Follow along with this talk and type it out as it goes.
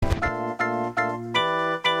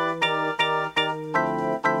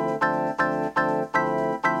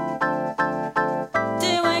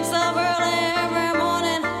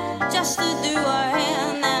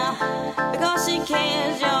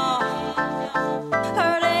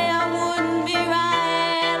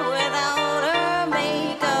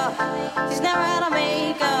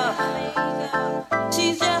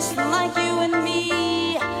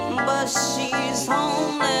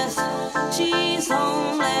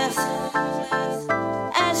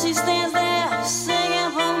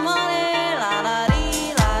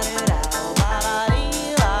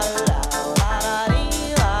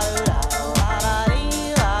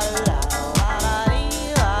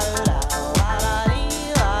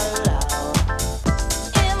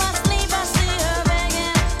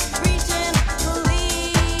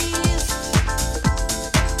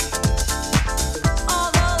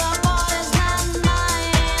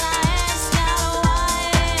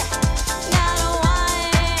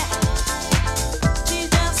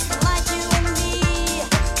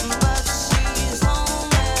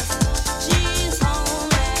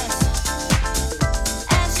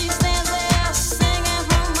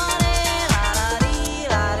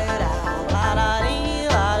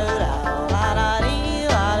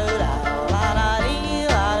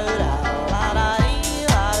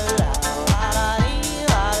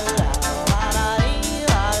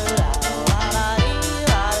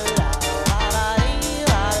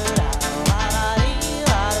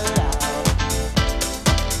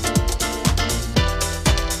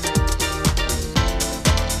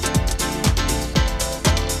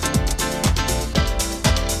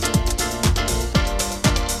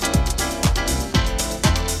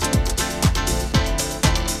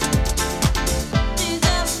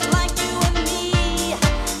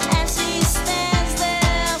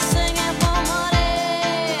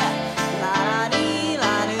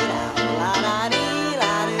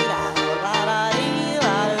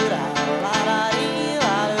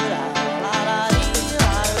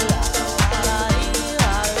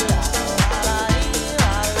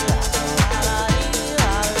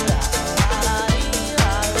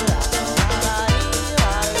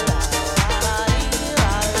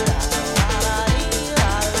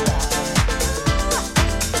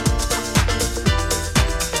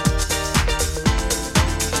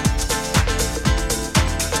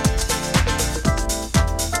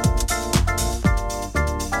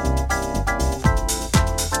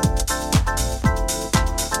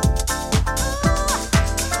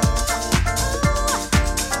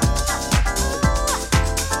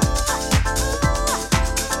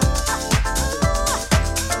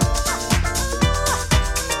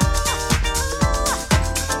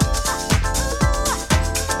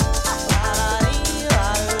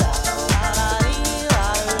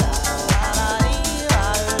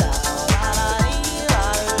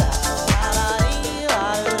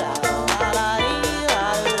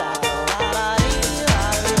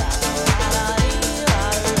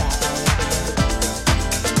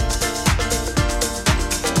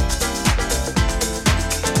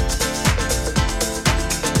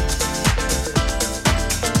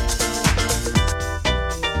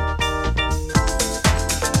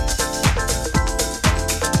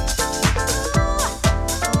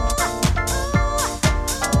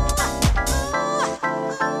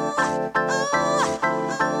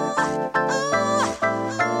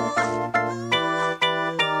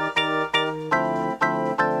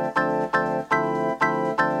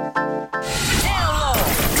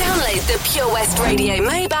Pure West Radio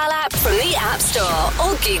mobile app from the App Store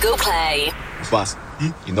or Google Play. Boss,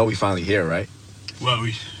 you know we finally here, right? Well,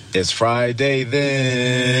 It's Friday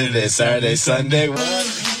then, it's Saturday, Sunday.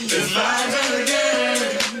 It's Friday again,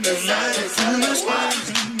 it's Friday, Sunday.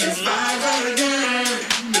 It's Friday again,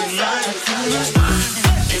 it's Friday, Sunday.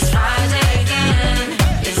 It's Friday again,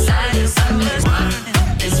 it's Saturday, Sunday.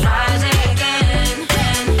 It's Friday again,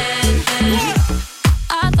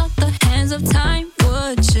 I thought the hands of time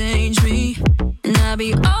would change me, and I'd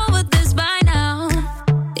be over this by now.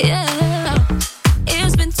 Yeah,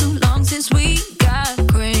 it's been too long since we got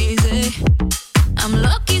crazy. I'm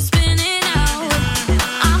lucky spinning out.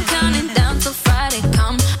 I'm counting down till Friday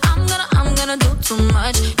come. I'm gonna do too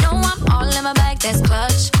much. No, I'm all in my bag, that's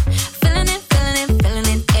clutch. Feeling it.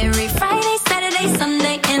 Every Friday, Saturday,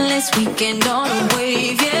 Sunday, endless weekend on a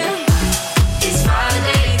wave, yeah. It's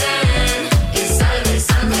Friday then, it's Saturday,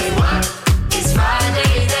 Sunday, what? It's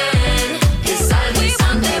Friday then, it's Saturday,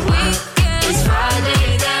 Sunday, weekend. It's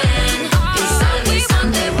Friday then, it's Saturday,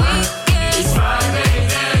 Sunday, weekend. It's Friday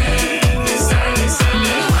then, it's Saturday,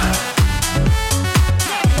 Sunday, what?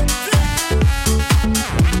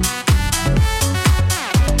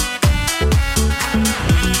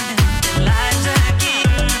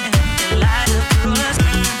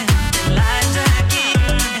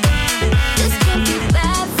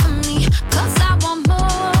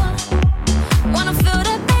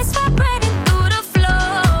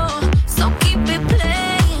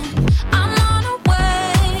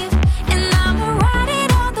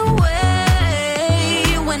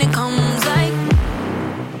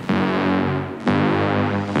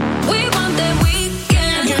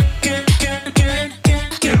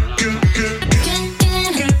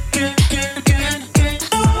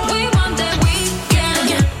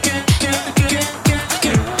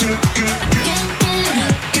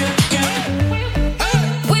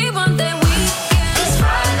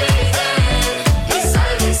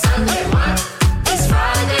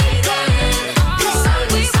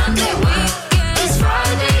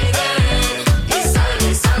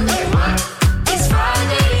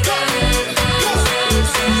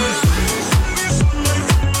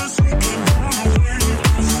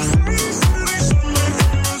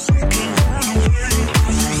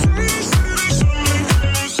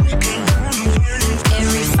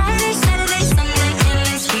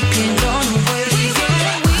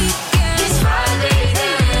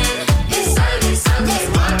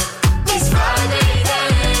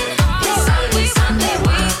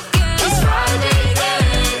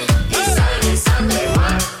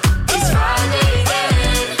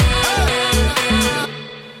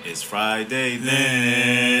 Friday,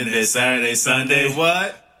 then it's Saturday, Sunday,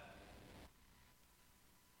 what?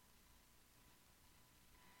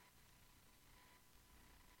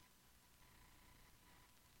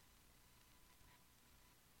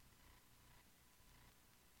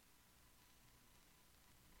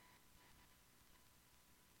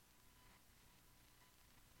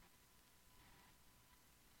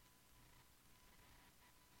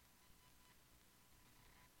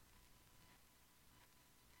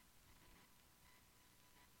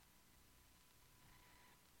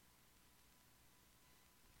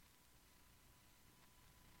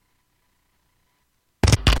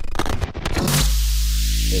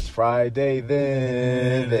 It's Friday,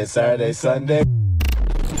 then it's Saturday, Sunday.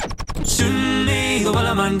 Soon may the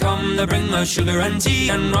weller man come to bring us sugar and tea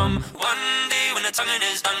and rum. One day when the tonguing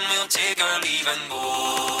is done, we'll take our leave and go.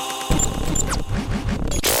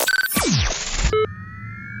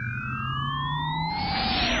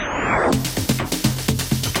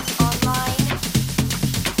 Online,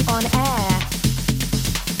 on air,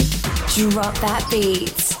 drop that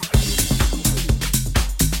beat.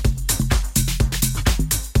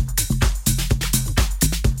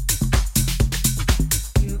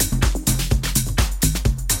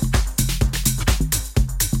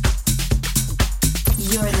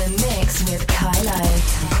 You're in the mix with KAILO.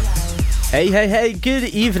 Hey, good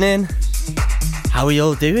evening. How are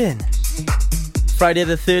y'all doing? Friday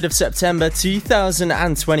the 3rd of September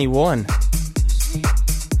 2021.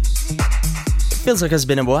 Feels like it's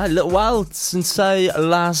been a little while since I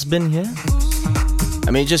last been here.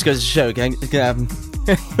 I mean, it just goes to show,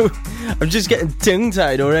 I'm just getting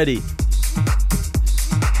tongue-tied already.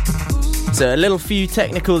 So a little few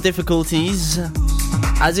technical difficulties,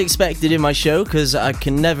 as expected in my show, because I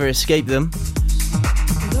can never escape them.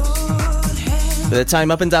 But the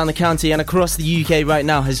time up and down the county and across the UK right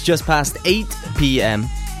now has just passed 8 p.m.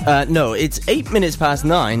 No, it's 8 minutes past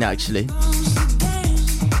 9 actually.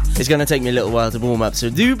 It's going to take me a little while to warm up,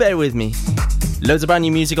 so do bear with me. Loads of brand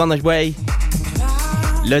new music on the way.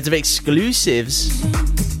 Loads of exclusives.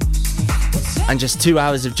 And just 2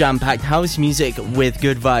 hours of jam-packed house music with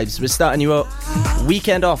good vibes. We're starting your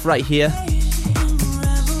weekend off right here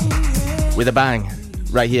with a bang.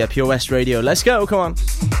 Right here, Pure West Radio. Let's go, come on.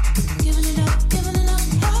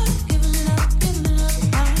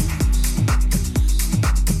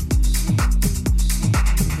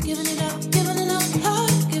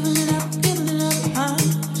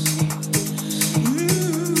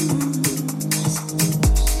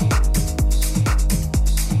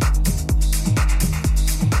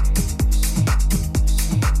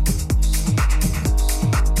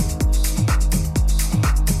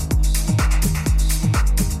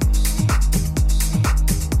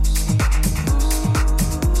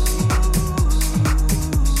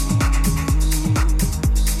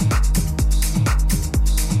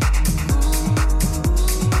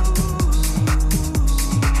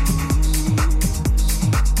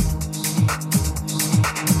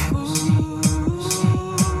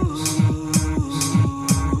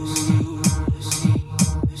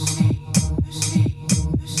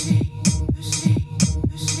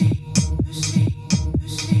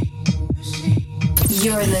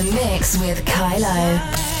 You're in the mix with KAILO.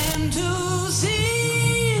 Time to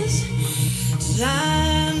cease,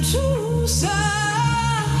 time to sigh,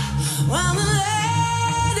 wanna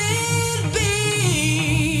let it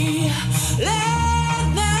be,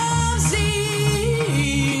 let them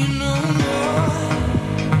see no more,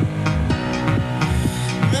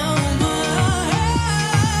 no more,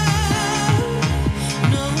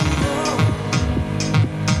 no more, no more.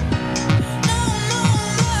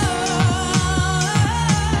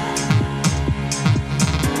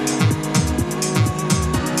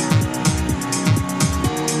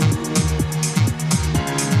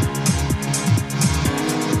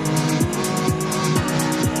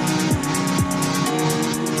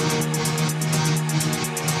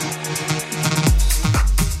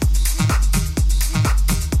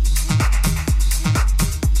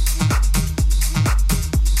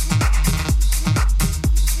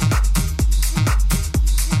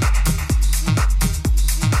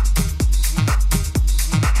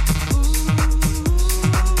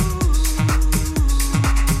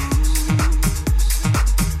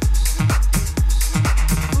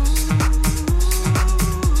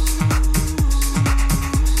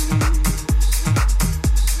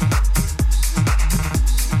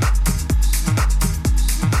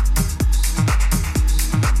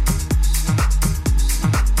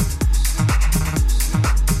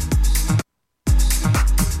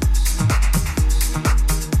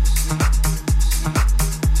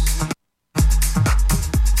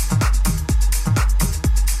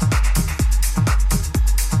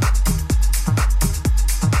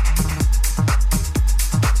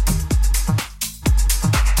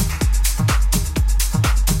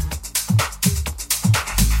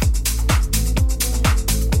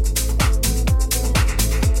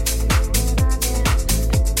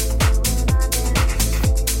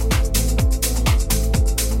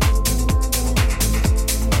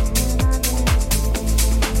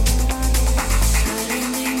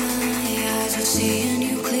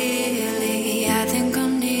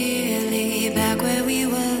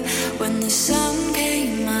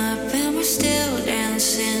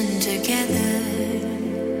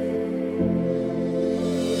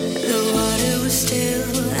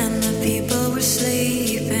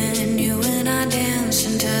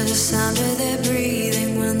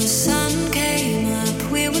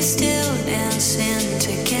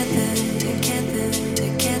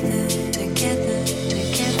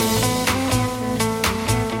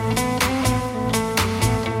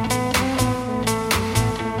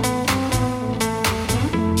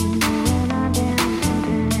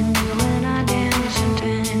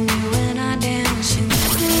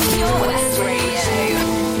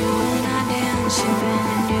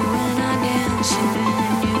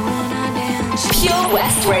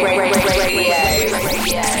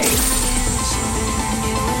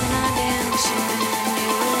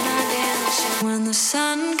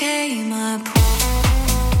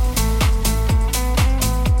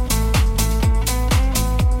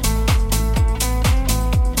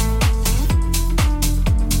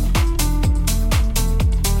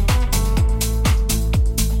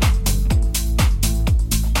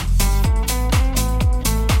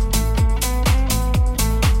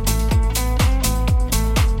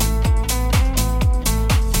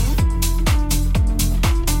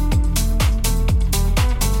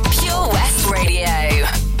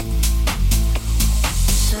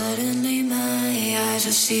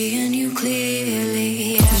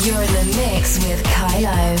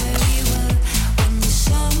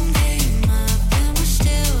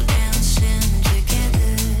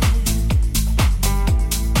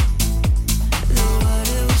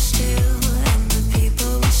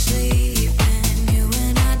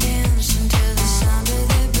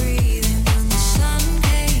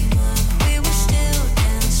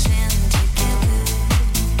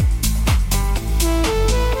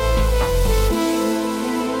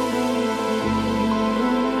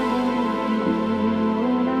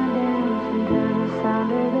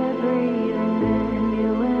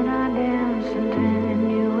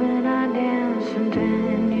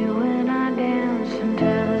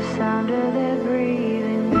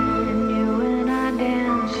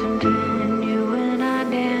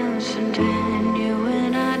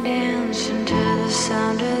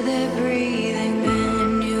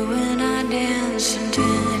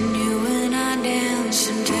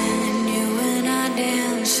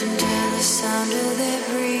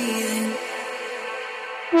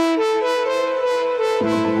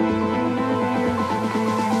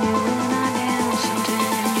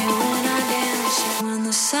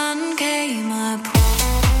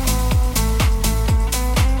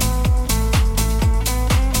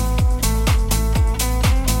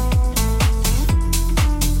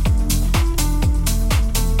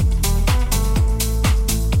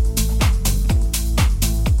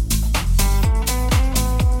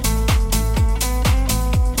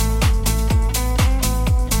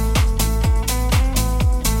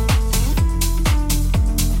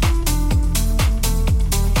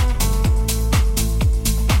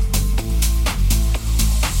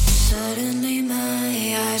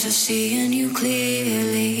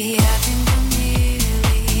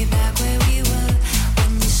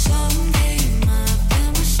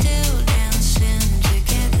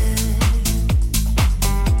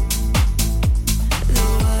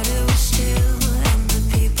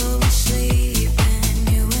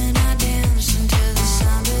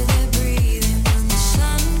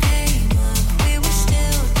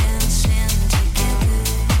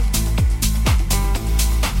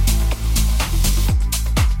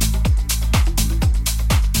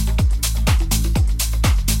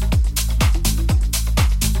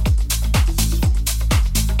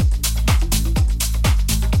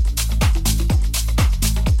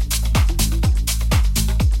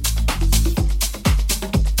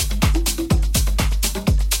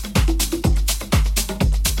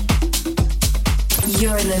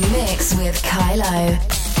 You're in the mix with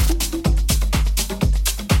KAILO.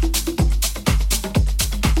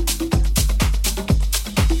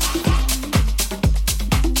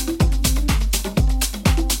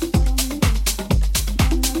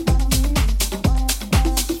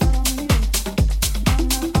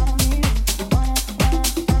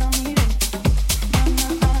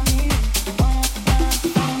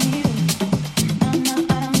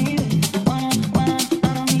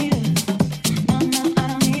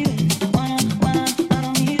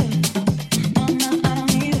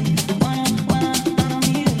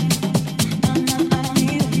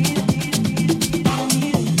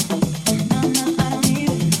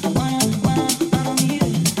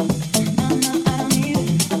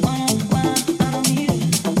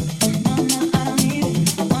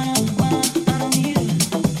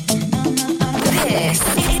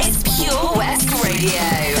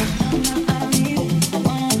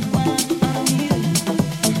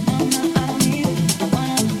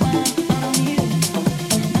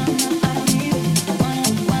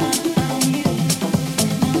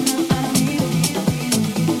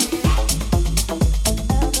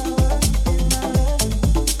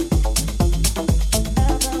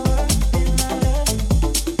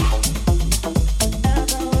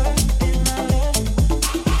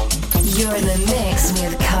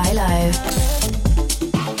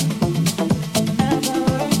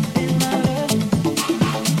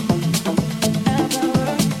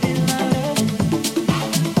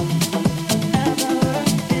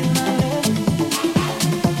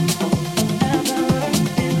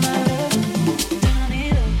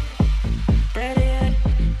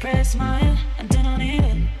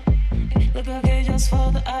 feelings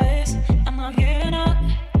for the eyes. I'm not giving up.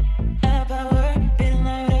 Higher power, feeling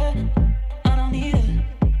louder. I don't need it.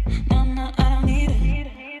 No, no, I don't need it.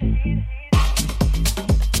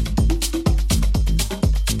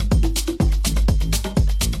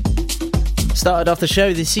 Started off the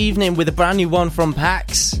show this evening with a brand new one from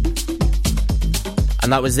Pax,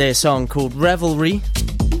 and that was their song called Revelry.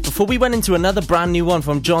 Before we went into another brand new one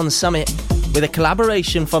from John Summit with a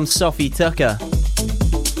collaboration from Sophie Tucker,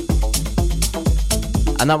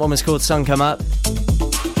 and that one was called Sun Come Up.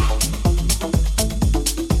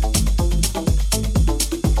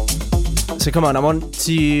 So come on, I want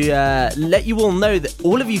to let you all know that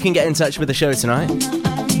all of you can get in touch with the show tonight,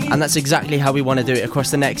 and that's exactly how we want to do it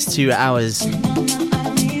across the next 2 hours.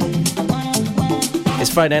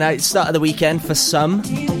 It's Friday night, start of the weekend for some.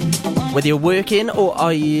 Whether you're working or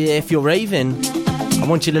if you're raving, I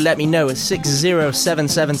want you to let me know.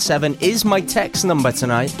 60777 is my text number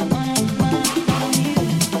tonight.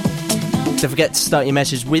 Don't forget to start your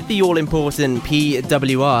message with the all-important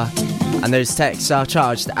PWR, and those texts are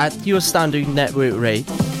charged at your standard network rate.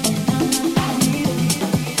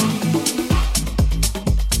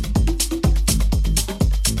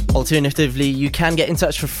 Alternatively, you can get in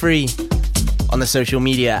touch for free on the social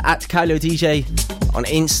media at KAILO DJ on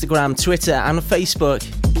Instagram, Twitter and Facebook,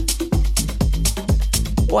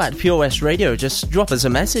 or at Pure West Radio. Just drop us a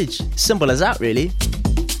message. Simple as that, really.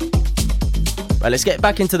 Right, let's get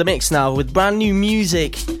back into the mix now with brand new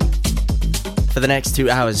music for the next 2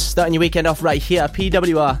 hours. Starting your weekend off right here at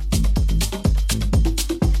PWR.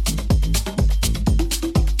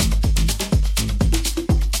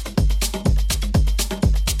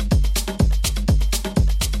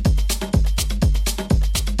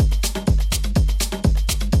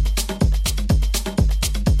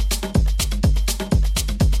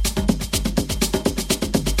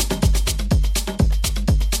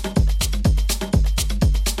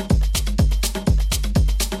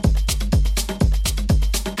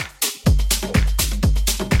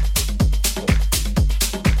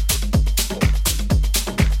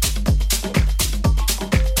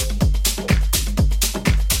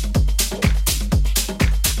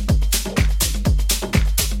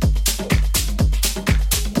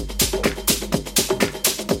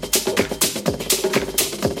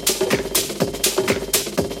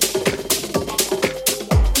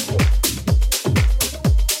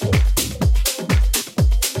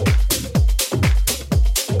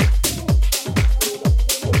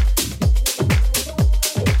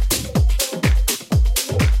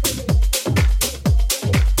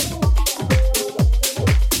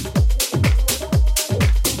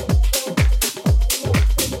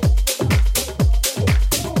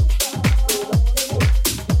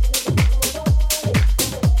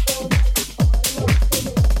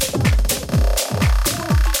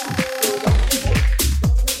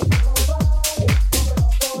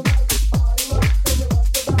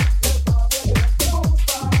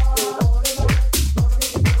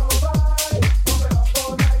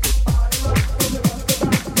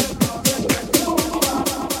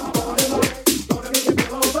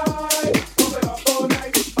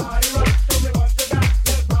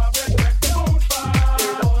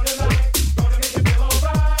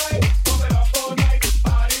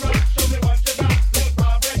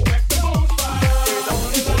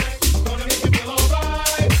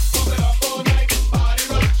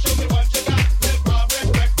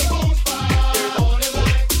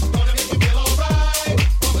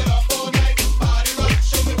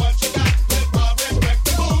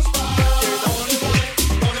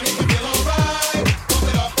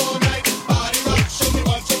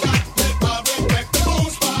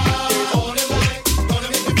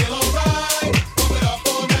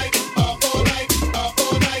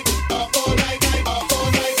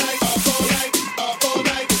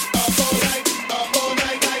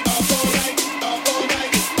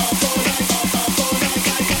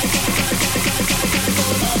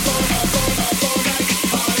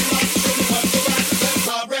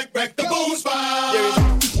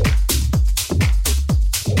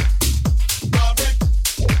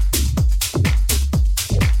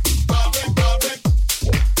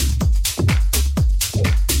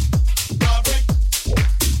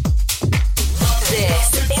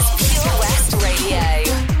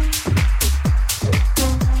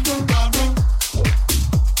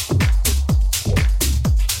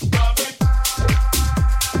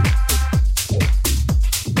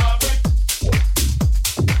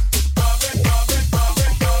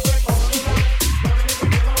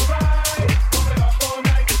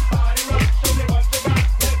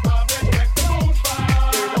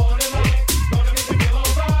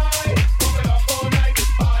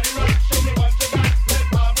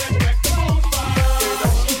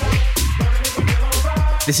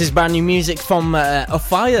 This is brand new music from Off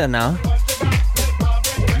Fire now.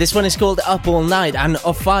 This one is called Up All Night, and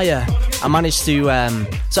Off Fire, I managed to...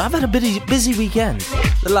 so I've had a busy weekend.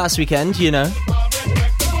 The last weekend, you know.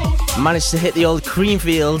 I managed to hit the old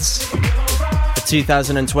Creamfields for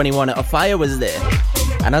 2021. Off Fire was there.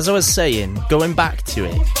 And as I was saying, going back to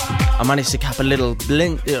it, I managed to catch a little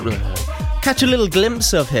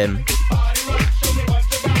glimpse of him.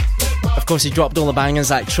 Of course, he dropped all the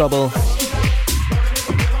bangers like Trouble,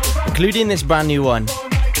 including this brand new one,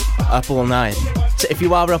 Up All Night. So if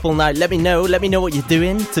you are up all night, let me know what you're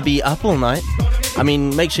doing to be up all night. I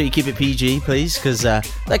mean, make sure you keep it PG, please, because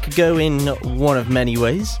that could go in one of many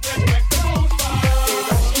ways.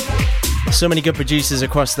 So many good producers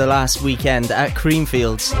across the last weekend at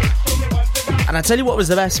Creamfields. And I tell you what was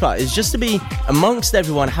the best part, is just to be amongst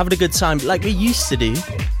everyone, having a good time like we used to do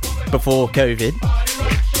before COVID.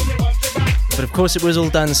 But of course it was all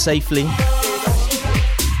done safely.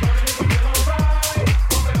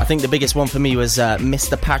 I think the biggest one for me was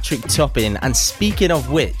Mr. Patrick Toppin. And speaking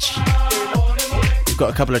of which, we've got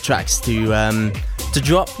a couple of tracks to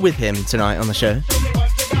drop with him tonight on the show.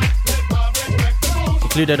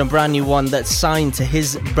 Included a brand new one that's signed to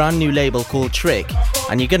his brand new label called Trick.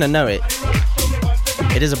 And you're going to know it.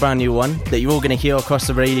 It is a brand new one that you're all going to hear across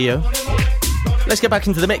the radio. Let's get back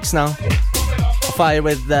into the mix now. Fire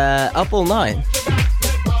with Up All Night.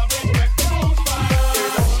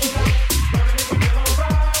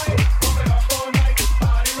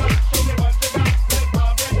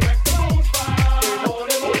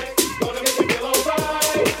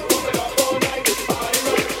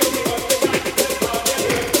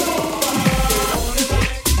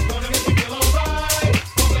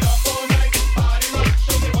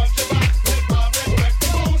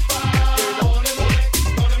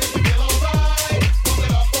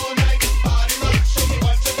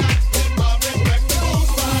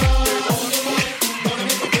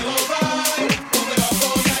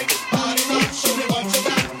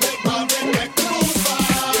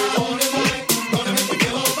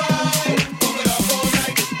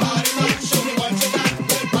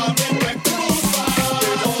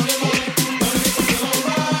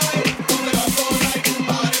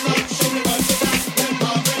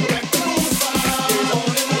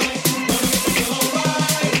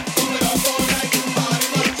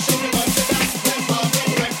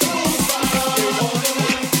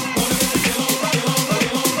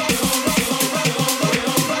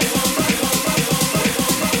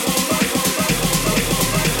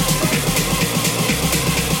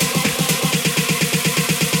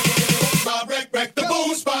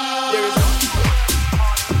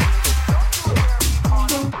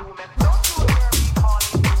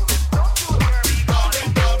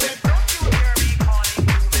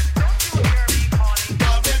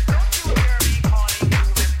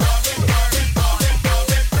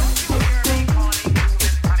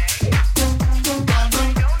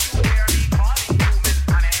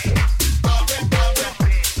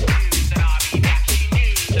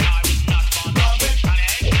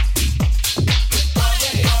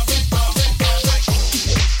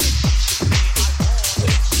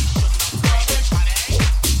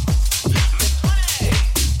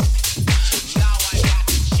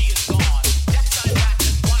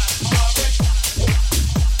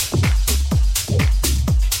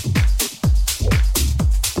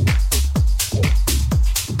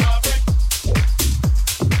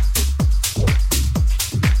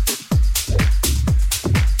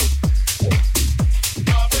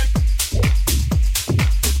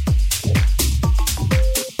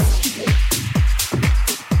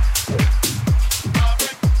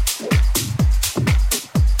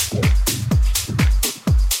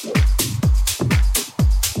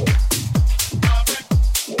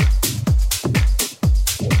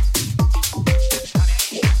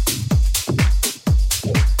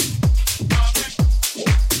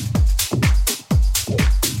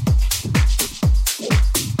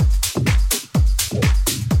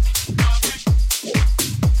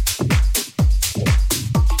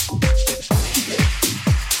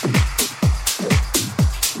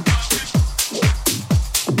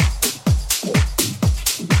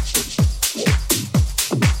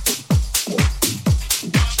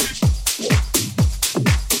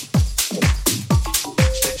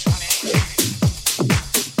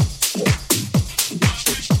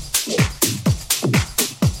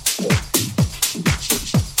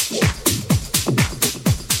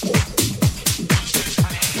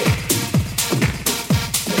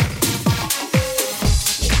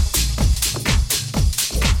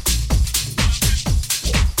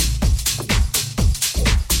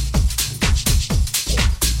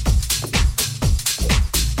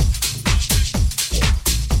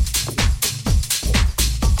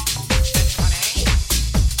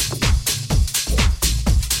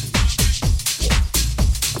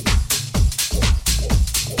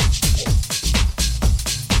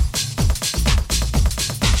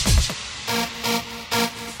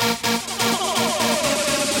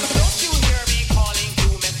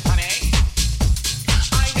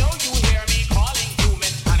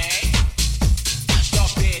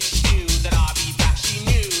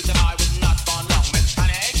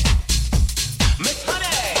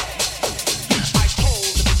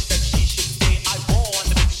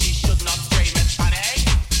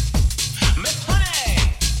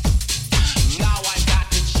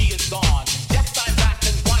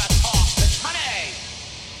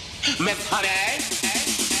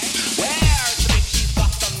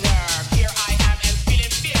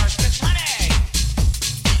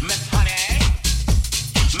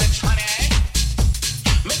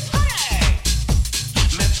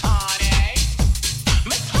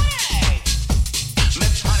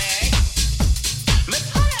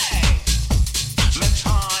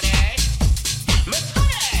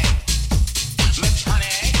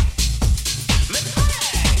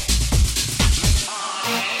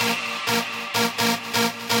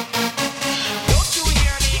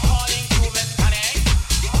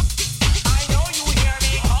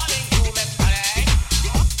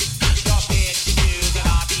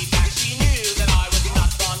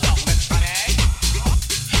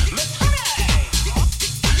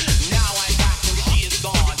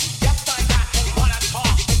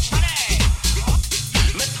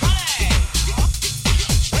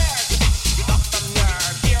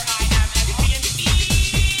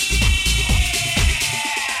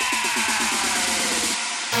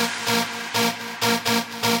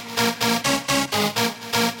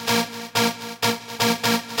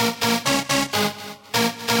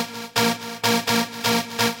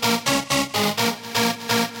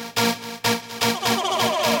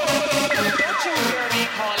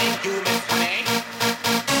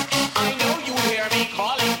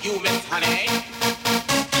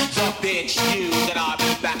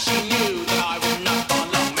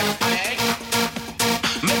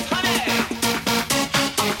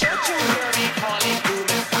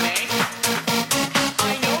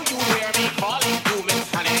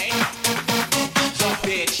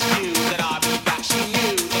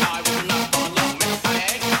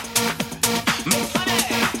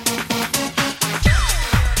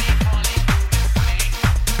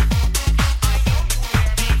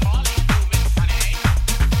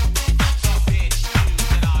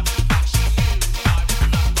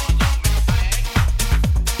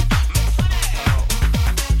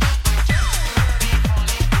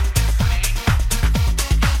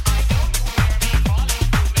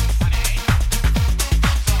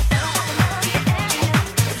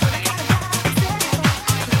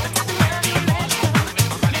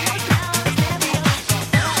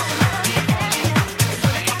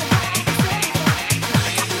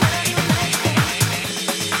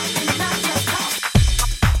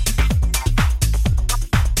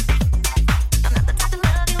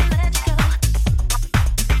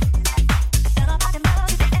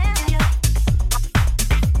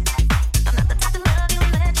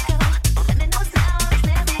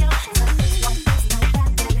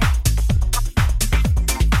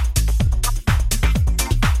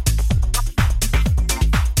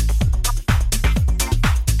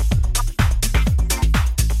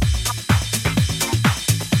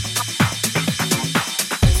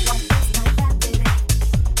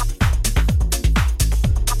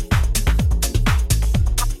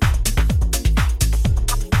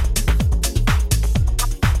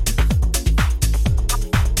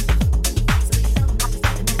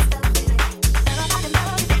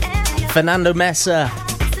 Fernando Mesa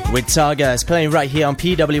with Targa is playing right here on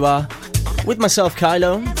PWR with myself,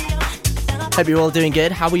 KAILO. Hope you're all doing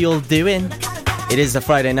good. How are you all doing? It is the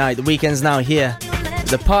Friday night. The weekend's now here.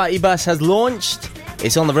 The party bus has launched.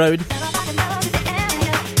 It's on the road.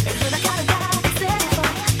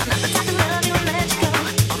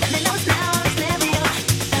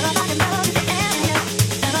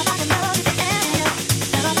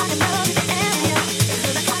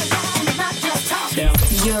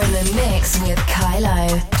 You're in the mix with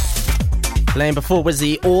KAILO. Playing before was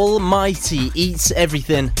the almighty Eats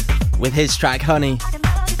Everything with his track Honey.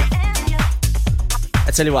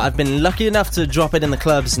 I tell you what, I've been lucky enough to drop it in the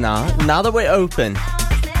clubs now that we're open.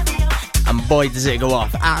 And boy does it go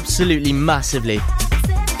off, absolutely massively.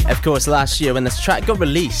 Of course, last year when this track got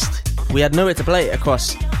released, we had nowhere to play it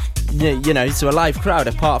across, you know, to a live crowd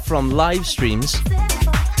apart from live streams.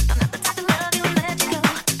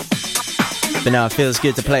 But now it feels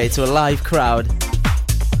good to play it to a live crowd.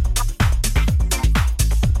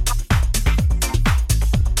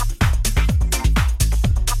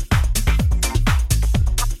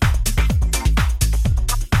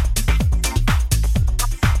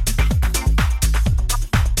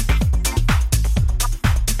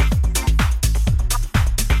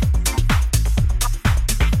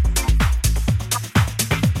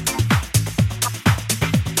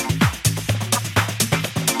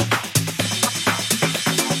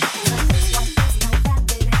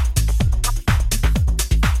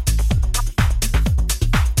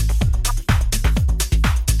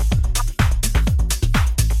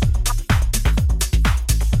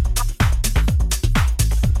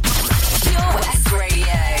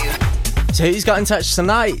 So who's got in touch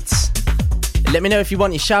tonight? Let me know if you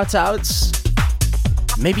want your shout outs.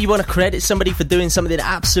 Maybe you want to credit somebody for doing something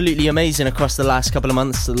absolutely amazing across the last couple of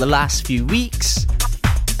months, the last few weeks.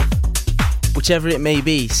 Whichever it may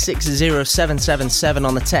be, 60777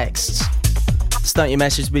 on the texts. Start your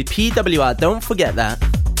message with PWR, don't forget that.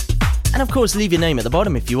 And of course leave your name at the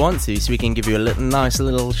bottom if you want to, so we can give you a nice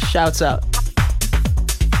little shout out.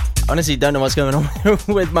 Honestly, don't know what's going on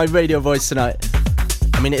with my radio voice tonight.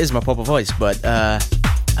 I mean, it is my proper voice, but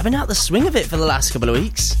I've been out the swing of it for the last couple of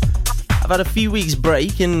weeks. I've had a few weeks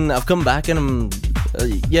break and I've come back and I'm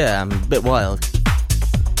a bit wild.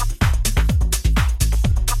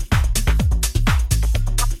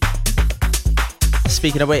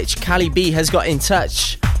 Speaking of which, Callie B has got in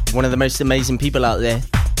touch. One of the most amazing people out there.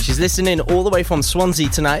 She's listening all the way from Swansea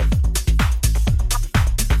tonight.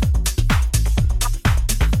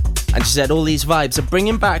 And she said all these vibes are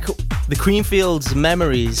bringing back the Creamfields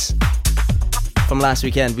memories from last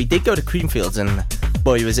weekend. We did go to Creamfields and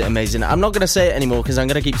boy was it amazing. I'm not going to say it anymore because I'm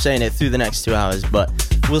going to keep saying it through the next 2 hours, but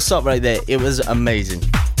we'll stop right there. It was amazing.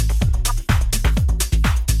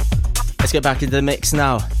 Let's get back into the mix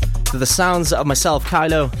now to the sounds of myself,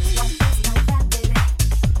 KAILO.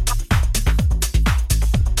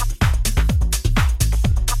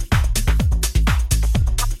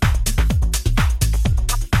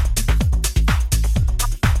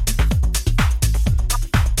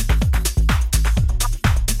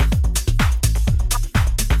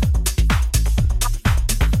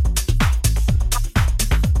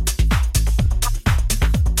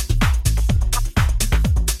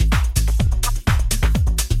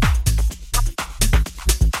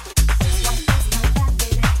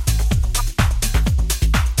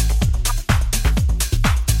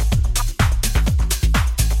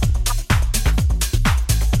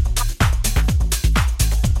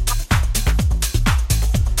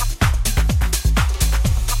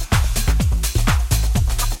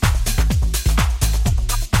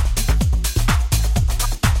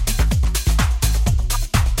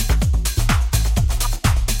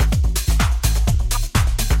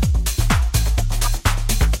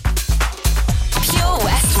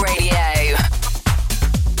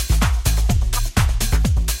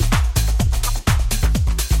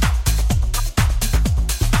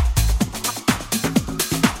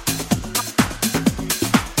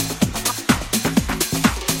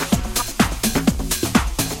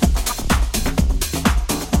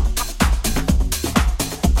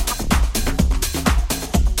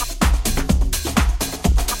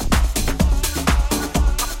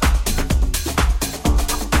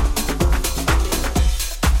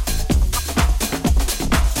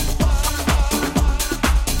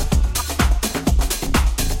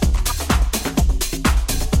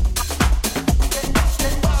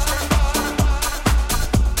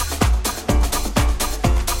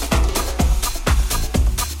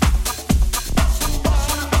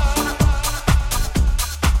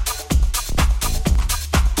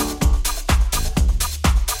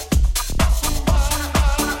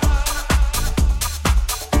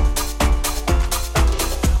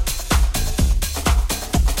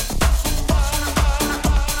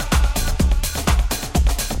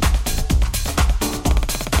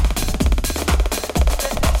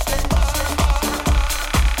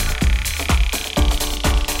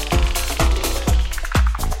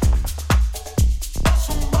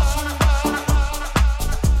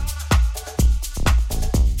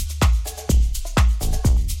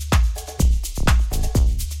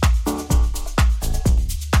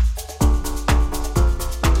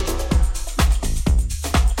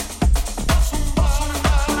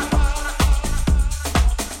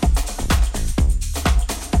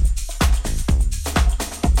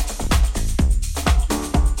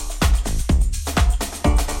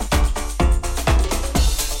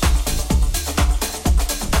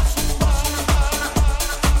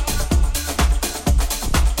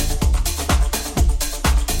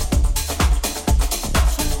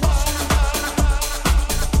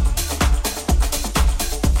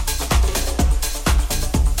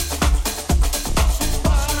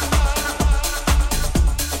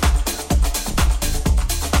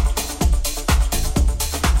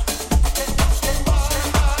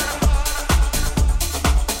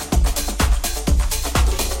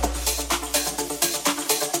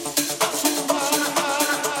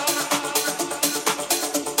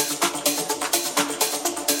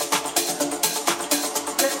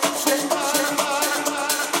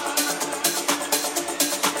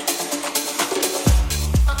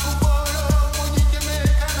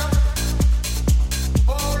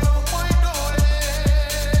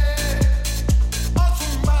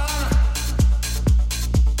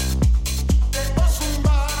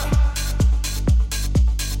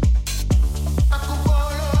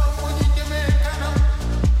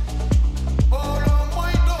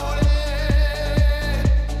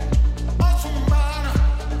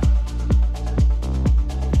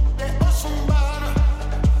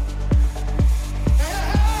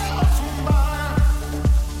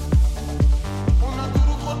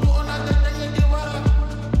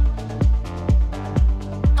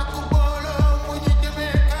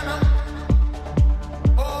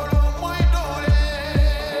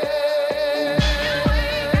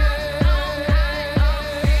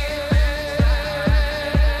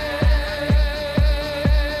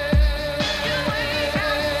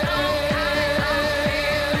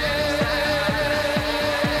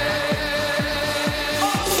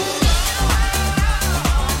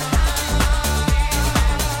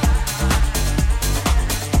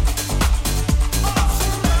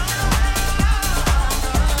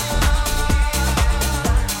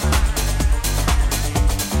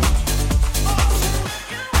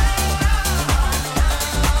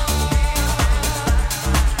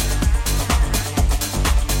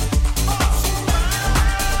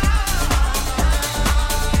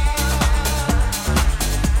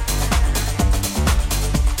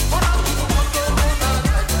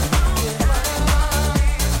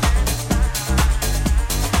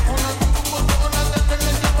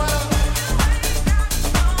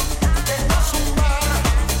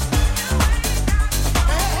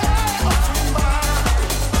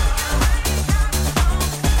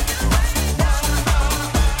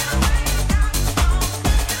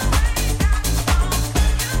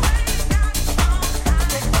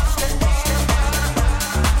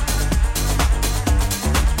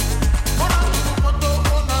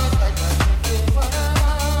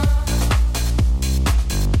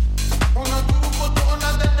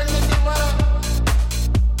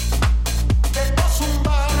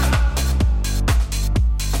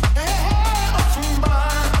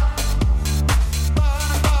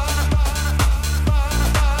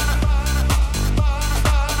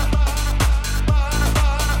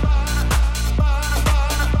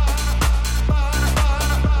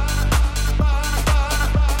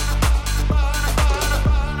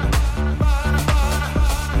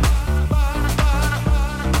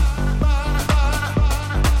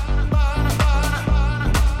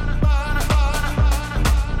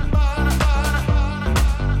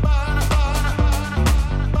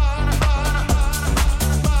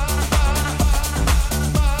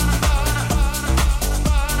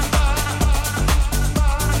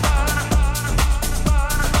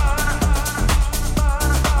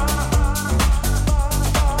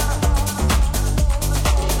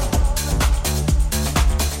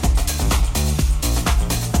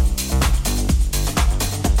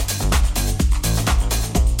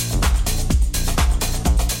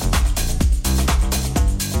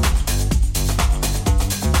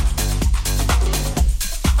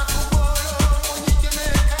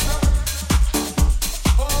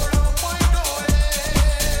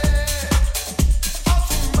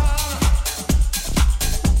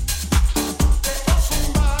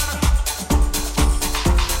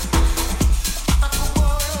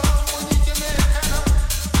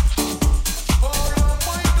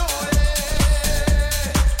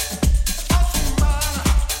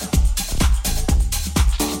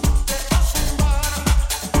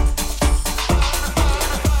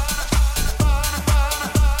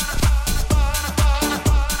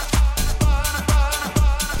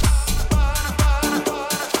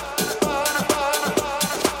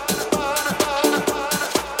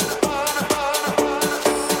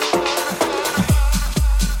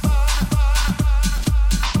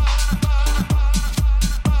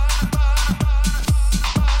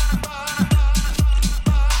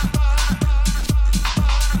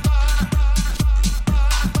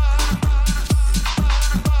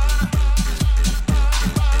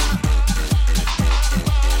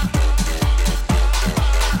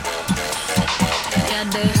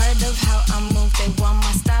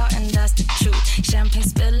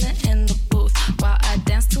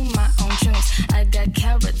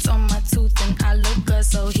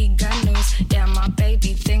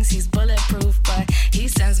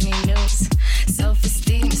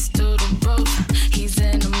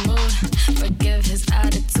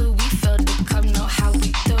 started to. We filled the cup, know how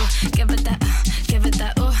we do. Give it that,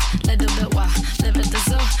 little bit wow, live at the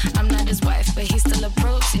zoo. I'm not his wife, but he still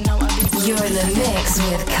approves. You know I be rude. You're in the mix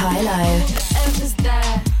with KAILO. Who the F is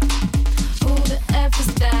that? Who the F is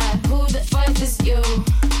that? Who the F is you?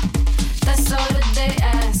 That's all that they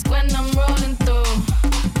ask when I'm rolling through.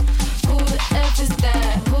 Who the F is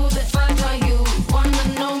that? Who the F are you? Wanna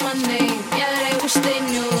know my name? Yeah, they wish they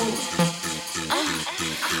knew.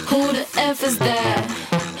 Who the F is that?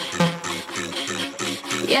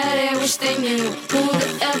 Yeah, they wish they knew. Who the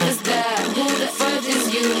F is that? Who the F is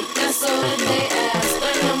you? That's all that they ask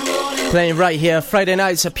when I'm rolling. Playing right here, Friday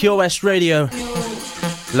nights at Pure West Radio.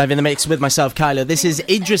 Live in the mix with myself, KAILO. This is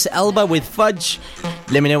Idris Elba with Fudge.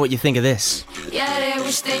 Let me know what you think of this. Yeah, they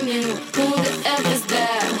wish they knew. Who the F is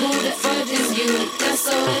that? Who the F is you? That's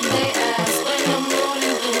all that they ask when I'm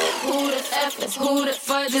rolling through. Who the F is? Who the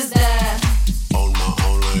F is that? On my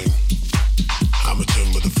own lane,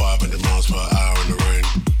 Hamilton with the 500 miles per hour in the rain.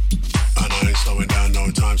 And I ain't slowing down no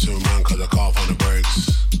time soon, man, cause I can't find the brakes.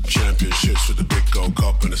 Championships with the big gold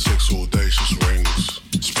cup and the 6 audacious rings.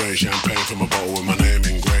 Spray champagne from a bottle with my name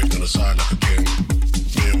engraved on the side like a king.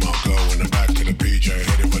 Me and my girl in the back of the PJ,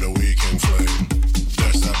 headed for the weekend flame.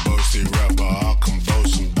 That's that boasty rapper, I can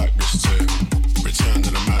boast and back this thing. Return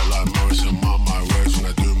to the mat like Morrison, mark my words when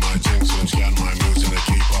I do my things. So them scan my moves and they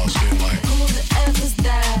keep asking like, who the F is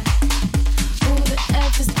that? Who the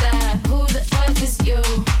F is that? Who the F is you?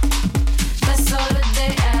 That's all that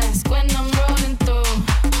they ask when I'm rolling through.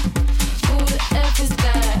 Who the F is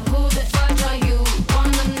that? Who the F are you?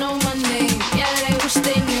 Wanna know my name? Yeah, they wish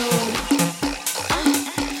they knew.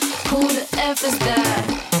 Who the F is that?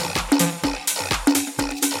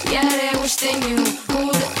 Yeah, they wish they knew. Who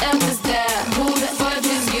the F is that? Who the F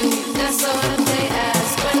is you? That's all that they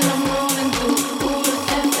ask when I'm rolling through. Who the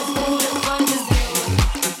F is? Who the F is you?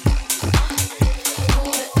 Who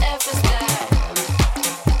the F is that?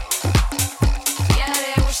 Yeah,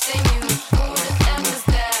 they wish they knew. Who the F is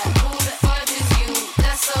that? Who the F is you?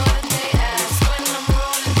 That's all that they ask when I'm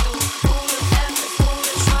rolling through. Who the F is? Who the F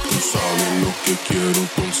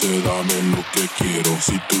is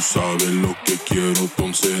Si tú sabes lo que quiero,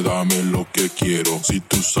 entonces dame lo que quiero. Si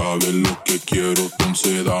tú sabes lo que quiero,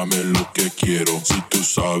 entonces dame lo que quiero. Si tú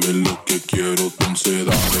sabes lo que quiero, entonces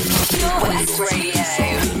dame lo que quiero. Si tú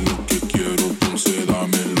sabes lo que quiero, entonces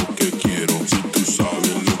dame lo que quiero. Si tú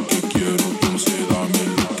sabes lo que quiero, entonces dame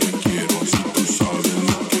lo que quiero. Si tú sabes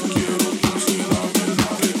lo que quiero, entonces dame lo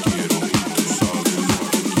que quiero.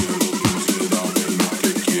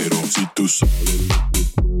 Si tú sabes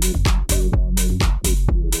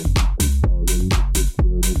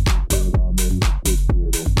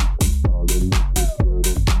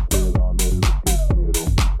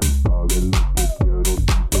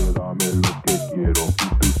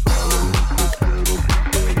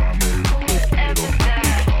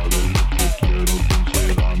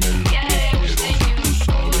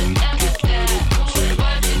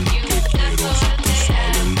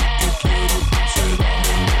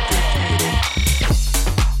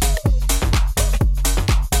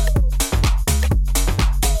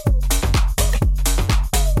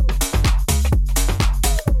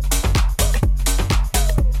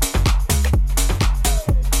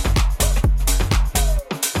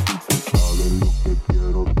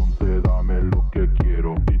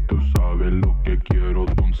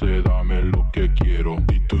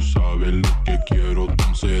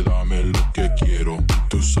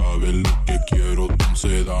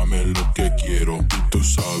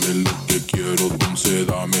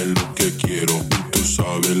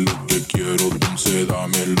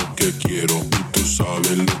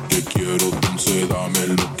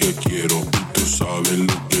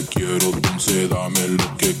lo que quiero,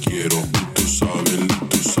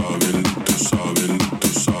 entonces dame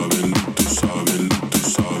lo que quiero. Si tú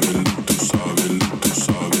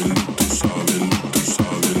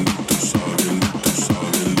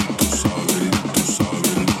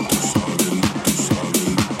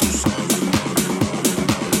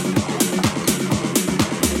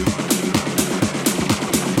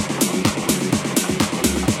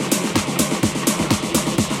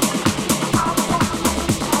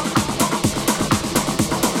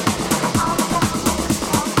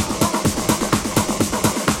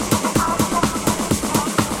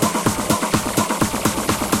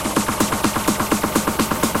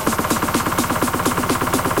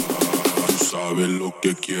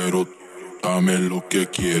Dame lo que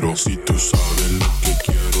quiero, si tú sabes lo que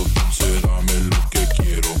quiero, entonces dame lo que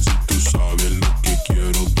quiero. Si tú sabes lo que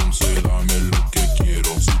quiero, entonces dame lo que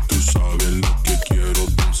quiero. Si tú sabes lo que quiero,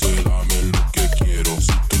 entonces dame lo que quiero.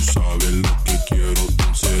 Si tú sabes lo que quiero,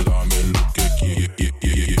 entonces dame lo que quiero.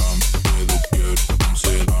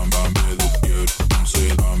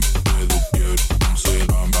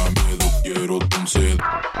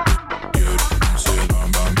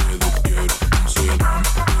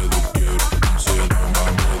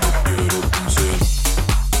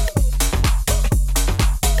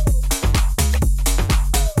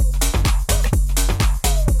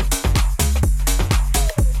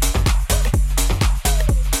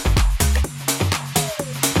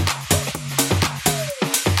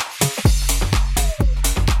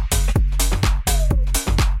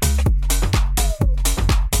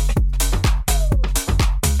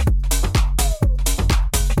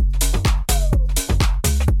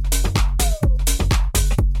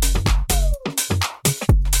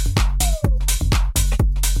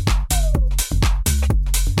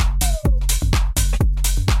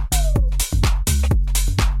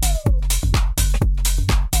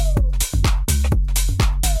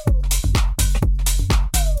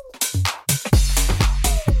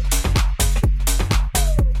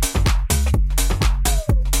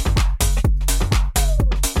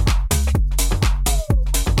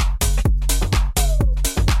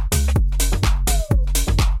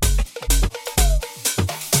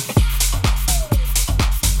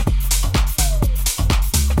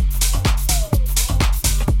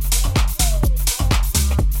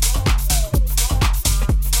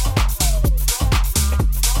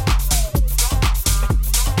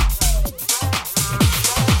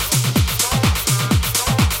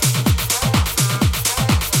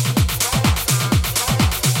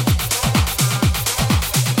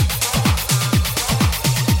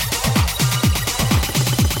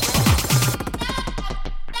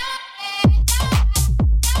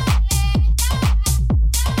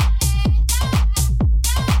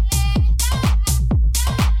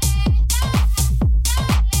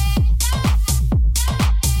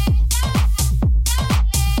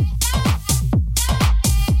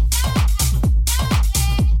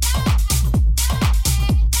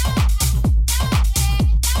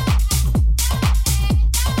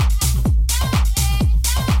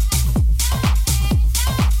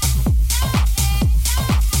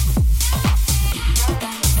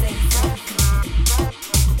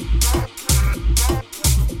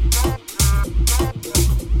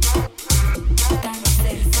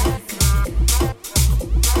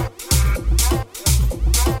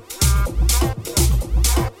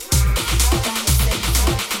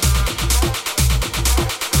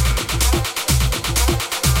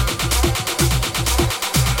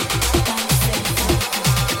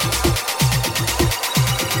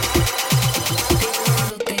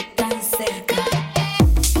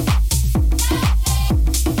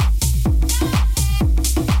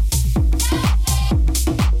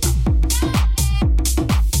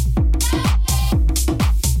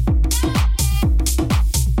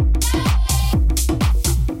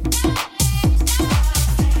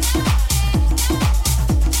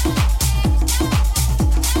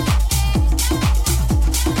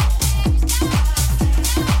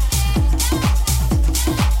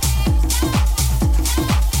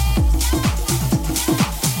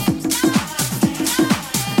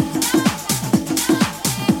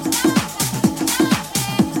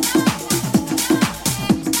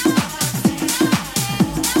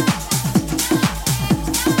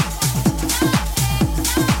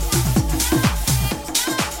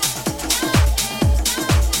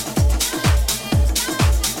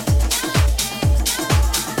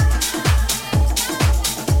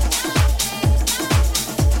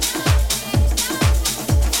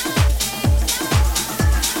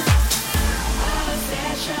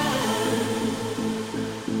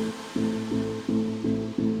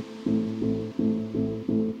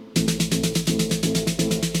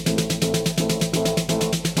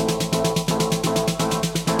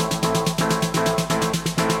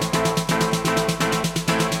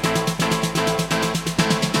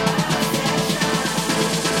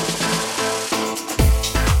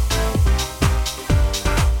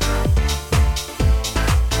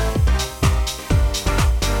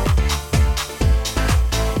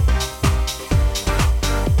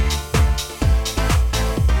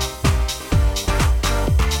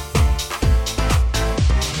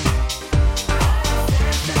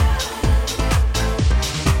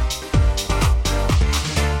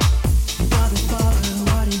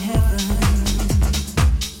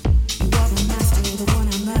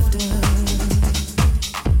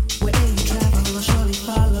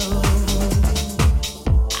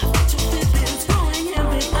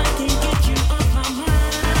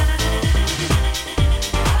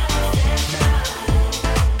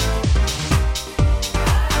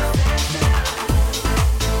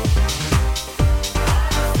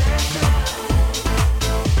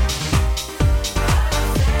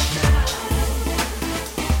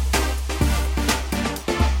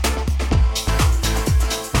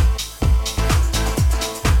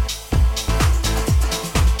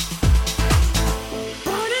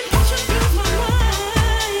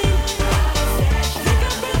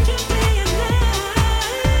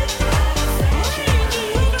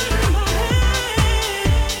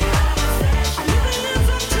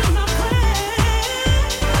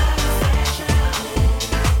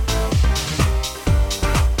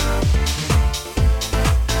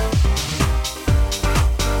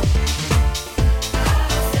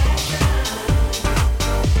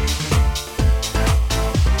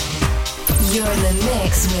 You're in the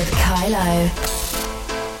mix with KAILO.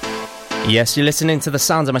 Yes, you're listening to the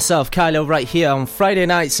sounds of myself, KAILO, right here on Friday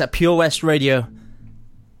nights at Pure West Radio,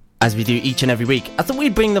 as we do each and every week. I thought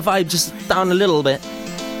we'd bring the vibe just down a little bit. I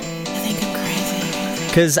think I'm crazy.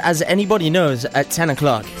 Because as anybody knows, at 10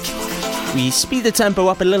 o'clock, we speed the tempo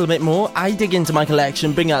up a little bit more. I dig into my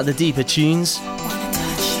collection, bring out the deeper tunes,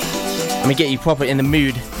 and we get you proper in the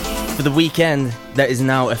mood for the weekend that is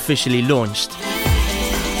now officially launched.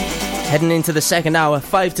 Heading into the second hour,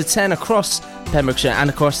 5 to 10 across Pembrokeshire and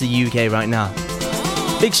across the UK right now.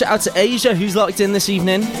 Big shout out to Asia, who's locked in this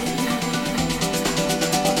evening.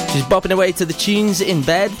 She's bopping away to the tunes in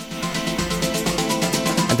bed.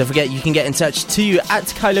 And don't forget, you can get in touch too at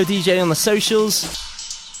KAILO DJ on the socials.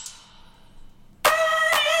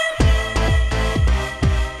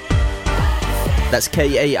 That's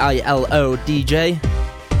KAILO DJ.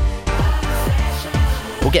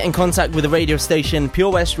 Or get in contact with the radio station,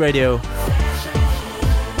 Pure West Radio.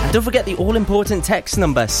 And don't forget the all-important text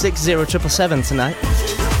number, 60777 tonight.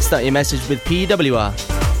 Start your message with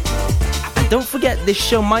PWR. And don't forget, this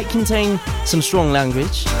show might contain some strong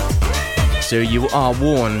language, so you are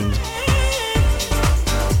warned.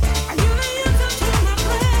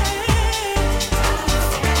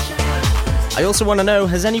 I also want to know,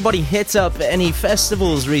 has anybody hit up any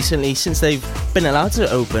festivals recently since they've been allowed to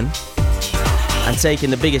open and taken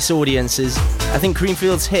the biggest audiences? I think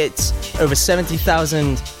Creamfields hit over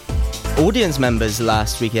 70,000 audience members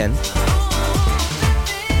last weekend.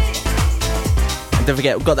 And don't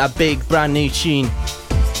forget, we've got that big brand new tune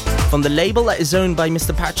from the label that is owned by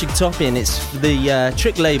Mr. Patrick Toppin. It's the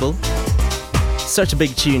Trick label. Such a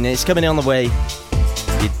big tune. It's coming on the way.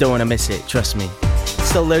 You don't want to miss it, trust me.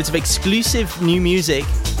 Still loads of exclusive new music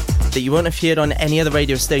that you won't have heard on any other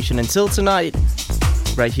radio station until tonight.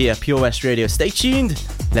 Right here, Pure West Radio. Stay tuned.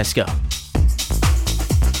 Let's go.